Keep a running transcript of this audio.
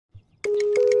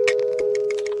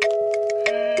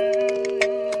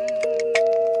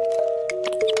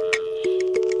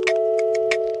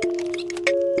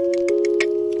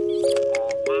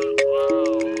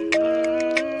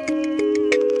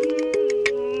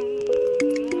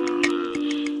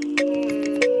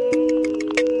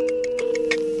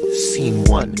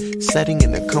setting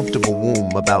in a comfortable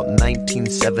womb. About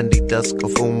 1970, dusk, a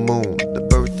full moon. The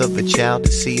birth of a child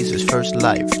that sees his first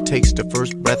life, takes the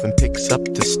first breath and picks up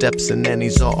the steps, and then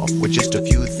he's off with just a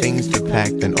few things to pack,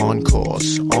 then on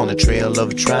course. On a trail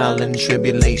of trial and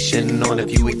tribulation, on a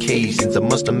few occasions I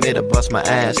must admit I bust my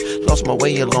ass, lost my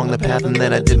way along the path, and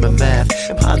then I did my math.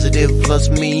 Positive plus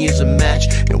me is a match,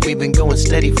 and we've been going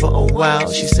steady for a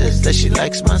while. She says that she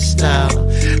likes my style.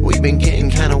 We've been getting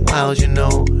kinda wild, you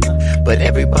know, but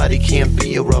everybody can't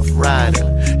be a rough rider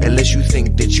unless you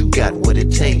think that you got what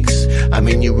it takes. I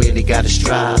mean, you really gotta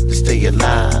strive to stay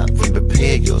alive and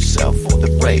prepare yourself for the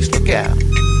breaks. Look out.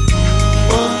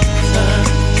 One time,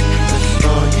 that's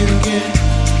all you get.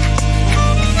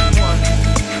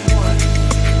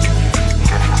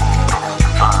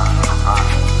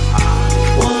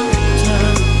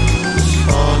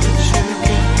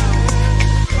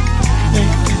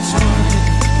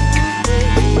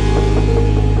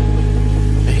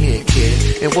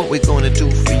 And what we're gonna do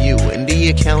for you, and the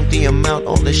account, the amount,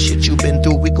 all the shit you've been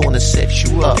through, we're gonna set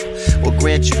you up. We'll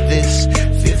grant you this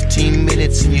 15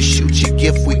 minutes and you shoot your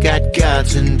gift. We got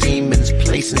gods and demons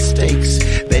placing stakes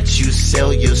that you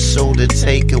sell your soul to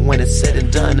take. And when it's said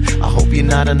and done, I hope you're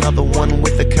not another one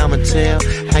with a common tale.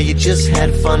 How you just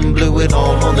had fun, blew it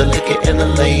all on the liquor and the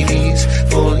ladies.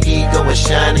 Full ego and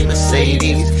shiny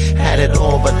Mercedes. Had it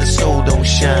all but the soul don't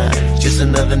shine. Just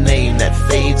another name that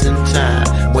fades in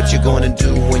time. What you gonna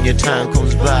do when your time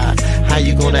comes by? How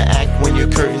you gonna act when your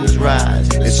curtains rise?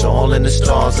 It's all in the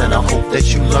stars, and I hope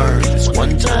that you learn. It's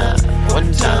one time,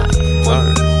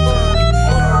 learn.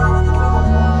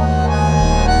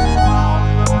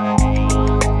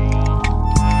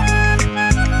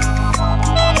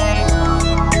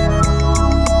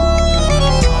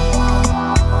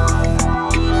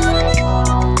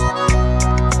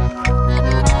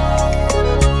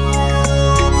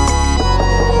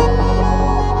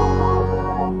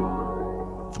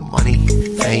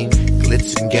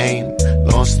 Game,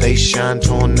 lost they shine,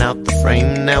 torn out the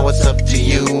frame. Now it's up to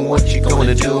you, what you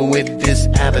gonna do with this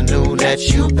avenue that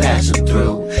you passing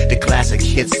through. The classic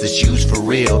hits that's used for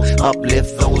real,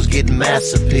 uplift those getting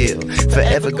mass appeal.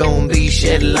 Forever gonna be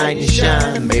shed light and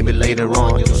shine. Maybe later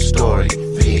on your story,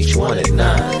 VH1 at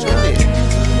 9.